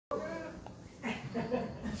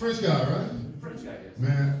French guy, right? French guy, yes.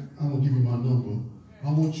 Man, I'm gonna give you my number.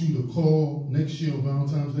 I want you to call next year on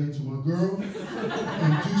Valentine's Day to my girl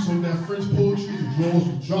and do some of that French poetry. The drawers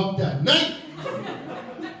will drop that night.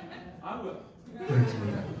 I will. Thanks,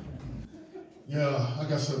 man. Yeah, I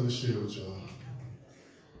got something to share with y'all.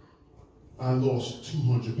 I lost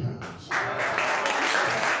 200 pounds.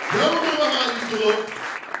 Y'all remember how I used to look?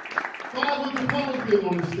 500 pounds being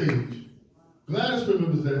on the stage. Gladys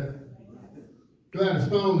remembers that. Gladys,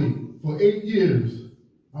 finally, for 8 years,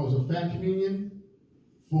 I was a fat comedian.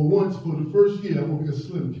 For once, for the first year, I want to be a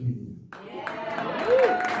slim comedian. I'm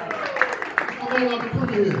all out the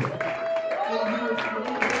premiere here. 8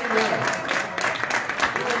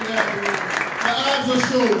 years, my abs are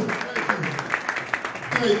showing.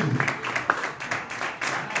 Thank you.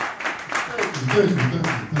 Thank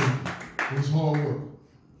you. It was hard work.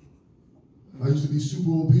 I used to be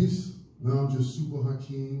super obese. Now I'm just super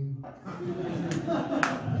Hakim.